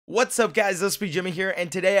What's up guys, Let's Be Jimmy here,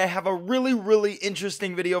 and today I have a really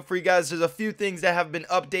interesting video for you guys. There's a few things that have been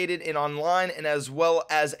updated in online and as well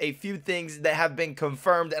as a few things that have been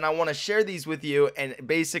confirmed, and I want to share these with you and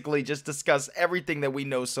basically just discuss everything that we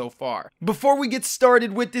know so far. Before we get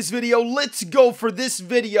started with this video, let's go for this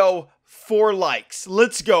video 4 likes.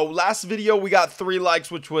 Let's go. Last video we got 3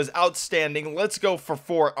 likes, which was outstanding. Let's go for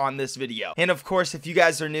 4 on this video. And of course, if you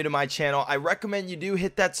guys are new to my channel, I recommend you do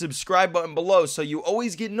hit that subscribe button below so you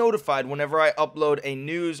always get notified whenever I upload a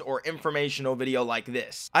news or informational video like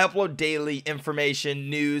this. I upload daily information,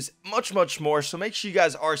 news, much more, so make sure you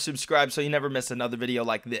guys are subscribed so you never miss another video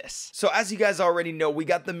like this. So as you guys already know, we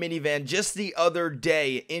got the minivan just the other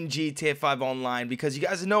day in GTA 5 Online because you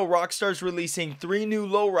guys know Rockstar's releasing 3 new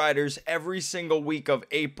lowriders every single week of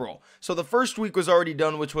April. So the first week was already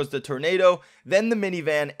done, which was the Tornado, then the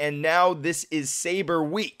minivan, and now this is Saber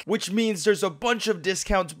week, which means there's a bunch of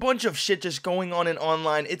discounts, bunch of shit just going on in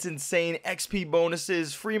online. It's insane. XP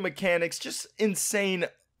bonuses, free mechanics, just insane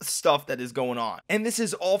stuff that is going on. And this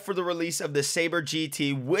is all for the release of the Saber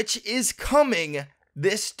GT, which is coming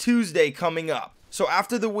this Tuesday coming up. So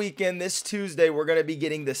after the weekend, this Tuesday, we're going to be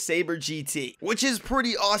getting the Saber GT, which is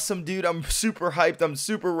pretty awesome, dude. I'm super hyped. I'm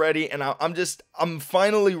super ready. And I'm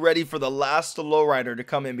finally ready for the last lowrider to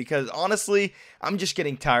come in because honestly, I'm just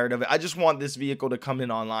getting tired of it. I just want this vehicle to come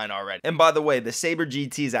in online already. And by the way, the Saber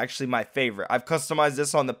GT is actually my favorite. I've customized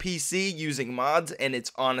this on the PC using mods and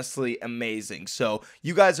it's honestly amazing. So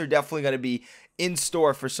you guys are definitely going to be in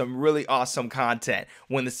store for some really awesome content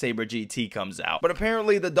when the Saber GT comes out. But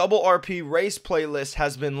apparently the Double RP race playlist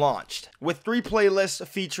has been launched with 3 playlists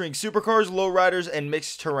featuring supercars, lowriders, and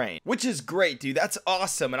mixed terrain, which is great, dude. That's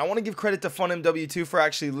awesome. And I want to give credit to FunMW2 for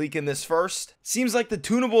actually leaking this first. Seems like the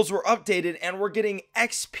tunables were updated and we're getting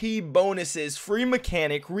XP bonuses, free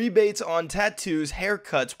mechanic, rebates on tattoos,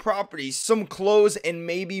 haircuts, properties, some clothes, and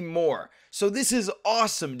maybe more. So this is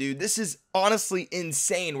awesome, dude. This is honestly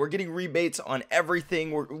insane. We're getting rebates on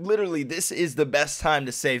everything. This is the best time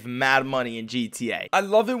to save mad money in GTA. I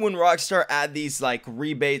love it when Rockstar add these like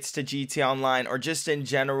rebates to GTA Online or just in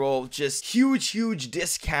general, just huge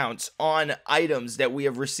discounts on items that we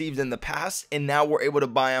have received in the past and now we're able to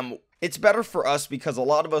buy them. It's better for us because a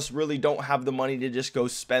lot of us really don't have the money to just go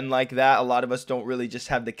spend like that. A lot of us don't really just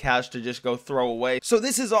have the cash to just go throw away. So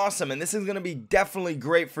this is awesome, and this is going to be definitely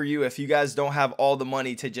great for you if you guys don't have all the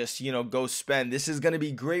money to just, go spend. This is going to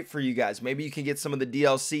be great for you guys. Maybe you can get some of the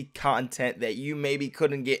DLC content that you maybe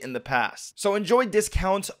couldn't get in the past. So enjoy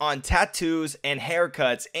discounts on tattoos and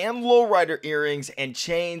haircuts and lowrider earrings and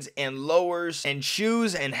chains and lowers and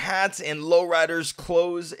shoes and hats and lowriders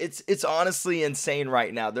clothes. It's honestly insane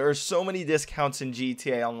right now. There are so many discounts in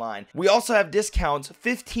GTA Online. We also have discounts,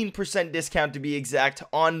 15% discount to be exact,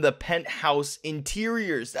 on the penthouse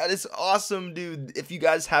interiors. That is awesome, dude. If you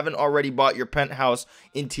guys haven't already bought your penthouse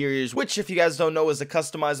interiors, which if you guys don't know is a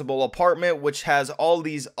customizable apartment, which has all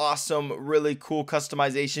these awesome, really cool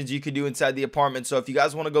customizations you could do inside the apartment. So if you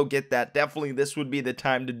guys want to go get that, definitely this would be the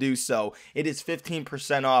time to do so. It is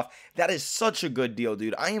 15% off. That is such a good deal,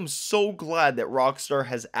 dude. I am so glad that Rockstar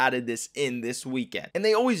has added this in this weekend. And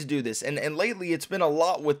they always do this, and lately it's been a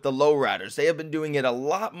lot with the lowriders. They have been doing it a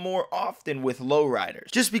lot more often with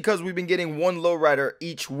lowriders. Just because we've been getting one lowrider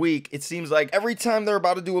each week, it seems like every time they're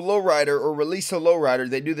about to do a lowrider or release a lowrider,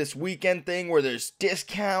 they do this weekend thing where there's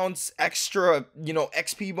discounts, extra,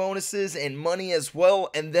 XP bonuses and money as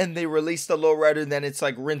well, and then they release the lowrider, then it's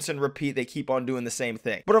like rinse and repeat. They keep on doing the same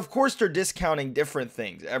thing. But of course they're discounting different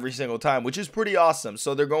things every single time, which is pretty awesome.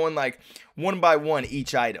 So they're going like one by one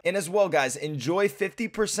each item. And as well, guys, enjoy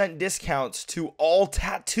 50% discounts to all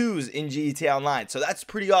tattoos in GTA Online. So that's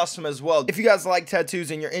pretty awesome as well. If you guys like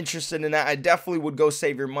tattoos and you're interested in that, I definitely would go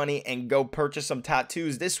save your money and go purchase some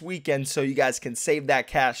tattoos this weekend so you guys can save that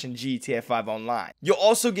cash in GTA 5 Online. You'll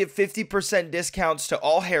also get 50% discounts to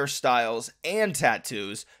all hairstyles and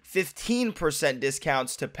tattoos, 15%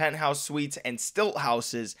 discounts to penthouse suites and stilt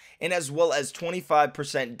houses, and as well as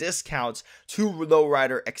 25% discounts to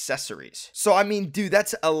lowrider accessories. So I mean, dude,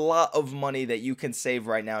 that's a lot of money that you can save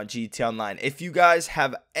right now in GTA Online. If you guys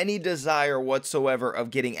have any desire whatsoever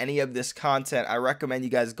of getting any of this content, I recommend you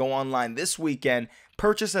guys go online this weekend,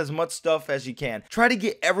 purchase as much stuff as you can. Try to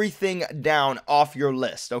get everything down off your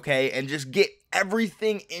list, okay? And just get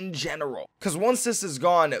everything in general. Because once this is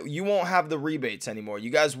gone, you won't have the rebates anymore. You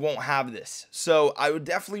guys won't have this. So I would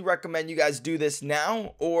definitely recommend you guys do this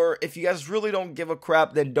now, or if you guys really don't give a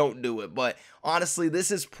crap, then don't do it. But honestly,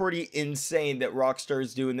 this is pretty insane that Rockstar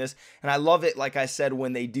is doing this, and I love it, like I said,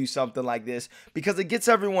 when they do something like this, because it gets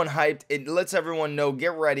everyone hyped. It lets everyone know,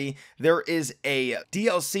 get ready, there is a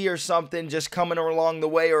DLC or something just coming along the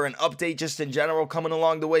way, or an update just in general coming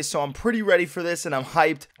along the way. So I'm pretty ready for this, and I'm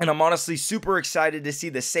hyped, and I'm honestly super excited to see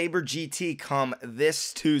the Saber GT come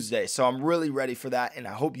this Tuesday. So I'm really ready for that, and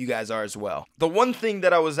I hope you guys are as well. The one thing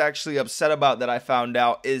that I was actually upset about that I found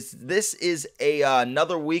out is this is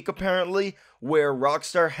another week apparently where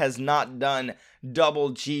Rockstar has not done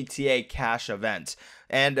double GTA cash events.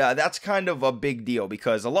 And that's kind of a big deal,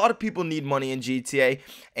 because a lot of people need money in GTA,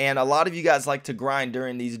 and a lot of you guys like to grind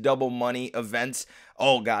during these double money events.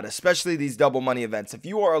 Oh god, especially these double money events. If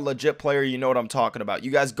you are a legit player, you know what I'm talking about. You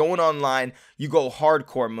guys going online, you go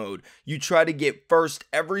hardcore mode. You try to get first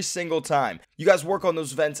every single time. You guys work on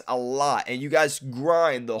those events a lot, and you guys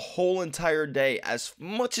grind the whole entire day as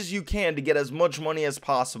much as you can to get as much money as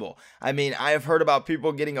possible. I mean, I have heard about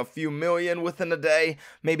people getting a few million within a day,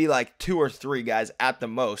 maybe like 2 or 3 guys at the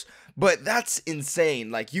most. But that's insane.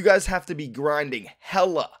 Like, you guys have to be grinding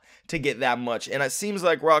hella to get that much, and it seems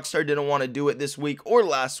like Rockstar didn't want to do it this week or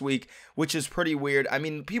last week, which is pretty weird. I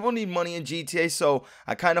mean, people need money in GTA, so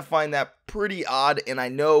I kind of find that pretty odd, and I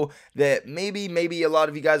know that maybe a lot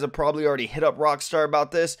of you guys have probably already hit up Rockstar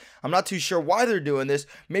about this. I'm not too sure why they're doing this.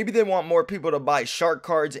 Maybe they want more people to buy shark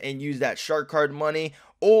cards and use that shark card money,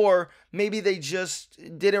 or maybe they just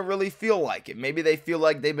didn't really feel like it. Maybe they feel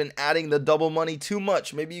like they've been adding the double money too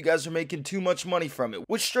much. Maybe you guys are making too much money from it,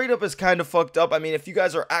 which straight up is kind of fucked up. I mean, if you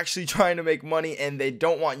guys are actually trying to make money and they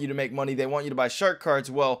don't want you to make money, they want you to buy shark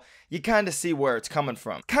cards, well, you kind of see where it's coming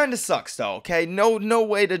from. Kind of sucks though, okay? No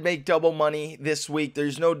way to make double money this week.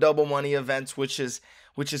 There's no double money events, which is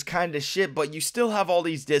kind of shit, but you still have all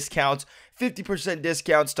these discounts. 50%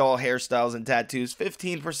 discounts to all hairstyles and tattoos,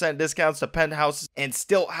 15% discounts to penthouses and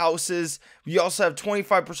stilt houses. You also have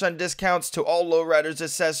 25% discounts to all lowriders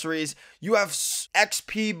accessories. You have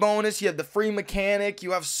XP bonus, you have the free mechanic,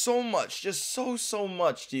 you have so much, just so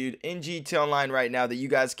much, dude, in GTA Online right now that you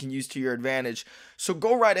guys can use to your advantage. So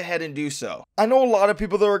go right ahead and do so. I know a lot of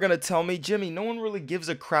people that are going to tell me, Jimmy, no one really gives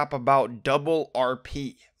a crap about double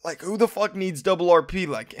RP. Like, who the fuck needs double RP?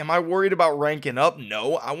 Like, am I worried about ranking up?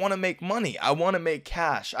 No, I want to make money. I want to make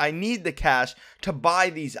cash. I need the cash to buy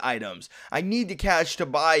these items. I need the cash to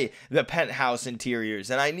buy the penthouse interiors,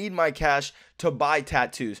 and I need my cash to buy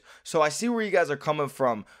tattoos. So I see where you guys are coming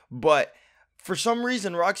from, but for some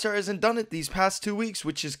reason, Rockstar hasn't done it these past 2 weeks,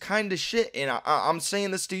 which is kind of shit, and I'm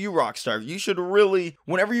saying this to you, Rockstar. You should really,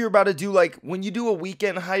 whenever you're about to do, like, when you do a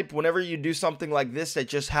weekend hype, whenever you do something like this that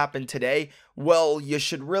just happened today, well, you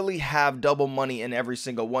should really have double money in every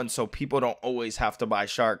single one, so people don't always have to buy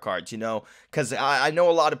shark cards, you know? Because I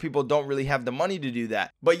know a lot of people don't really have the money to do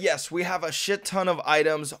that. But yes, we have a shit ton of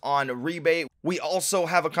items on rebate. We also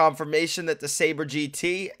have a confirmation that the Saber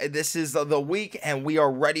GT, this is the week, and we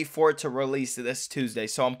are ready for it to release this Tuesday.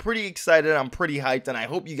 So I'm pretty excited, I'm pretty hyped, and I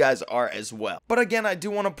hope you guys are as well. But again, I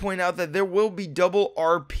do want to point out that there will be double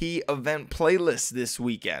RP event playlists this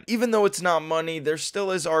weekend. Even though it's not money, there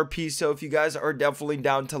still is RP, so if you guys are definitely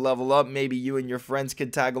down to level up, maybe you and your friends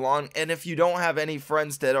could tag along. And if you don't have any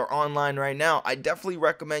friends that are online right now, I definitely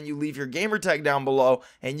recommend you leave your gamer tag down below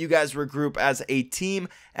and you guys regroup as a team,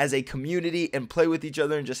 as a community, and play with each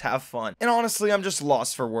other and just have fun. And honestly, I'm just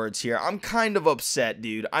lost for words here. I'm kind of upset,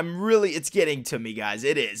 dude. It's getting to me, guys.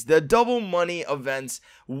 It is. The double money events,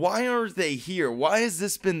 why aren't they here? Why has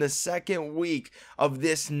this been the second week of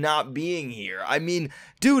this not being here? I mean,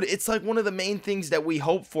 dude, it's like one of the main things that we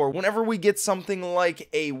hope for. Whenever we get something like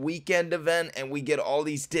a weekend event and we get all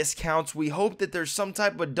these discounts, we hope that there's some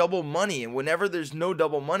type of double money. And whenever there's no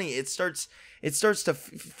double money, it starts to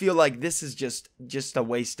feel like this is just a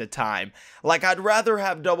waste of time. Like, I'd rather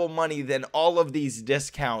have double money than all of these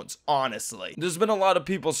discounts, honestly. There's been a lot of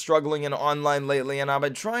people struggling in online lately, and I've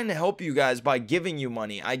been trying to help you guys by giving you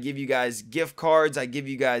money. I give you guys gift cards, I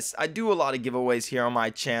do a lot of giveaways here on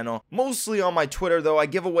my channel. Mostly on my Twitter, though. I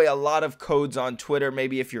give away a lot of codes on Twitter.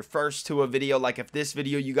 Maybe if you're first to a video, like if this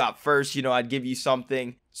video you got first, you know, I'd give you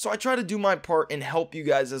something. So I try to do my part and help you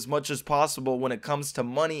guys as much as possible when it comes to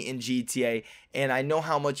money in GTA and I know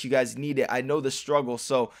how much you guys need it. I know the struggle,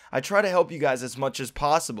 so I try to help you guys as much as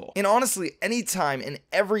possible. And honestly, anytime and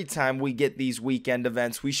every time we get these weekend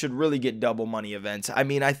events, we should really get double money events. I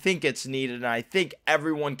mean, I think it's needed, and I think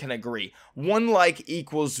everyone can agree. One like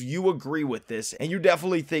equals you agree with this, and you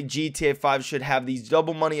definitely think GTA 5 should have these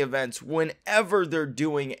double money events whenever they're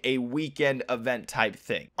doing a weekend event type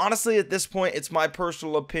thing. Honestly, at this point, it's my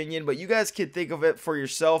personal opinion, but you guys can think of it for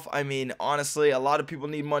yourself. I mean, honestly, a lot of people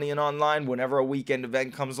need money in online. Whenever a weekend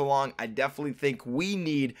event comes along, I definitely think we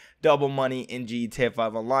need double money in GTA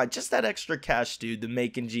 5 Online. Just that extra cash, dude, to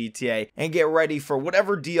make in GTA and get ready for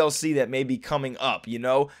whatever DLC that may be coming up, you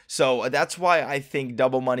know? So that's why I think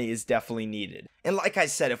double money is definitely needed. And like I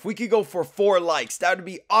said, if we could go for 4 likes, that would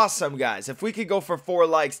be awesome, guys. If we could go for 4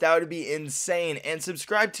 likes, that would be insane. And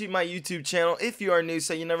subscribe to my YouTube channel if you are new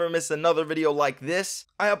so you never miss another video like this.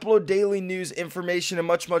 I upload daily news, information, and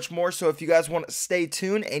much more. So if you guys want to stay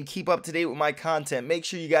tuned and keep up to date with my content, make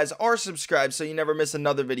sure you guys are subscribed so you never miss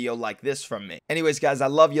another video like this from me. Anyways, guys, I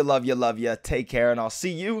love you. Take care, and I'll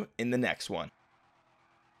see you in the next one.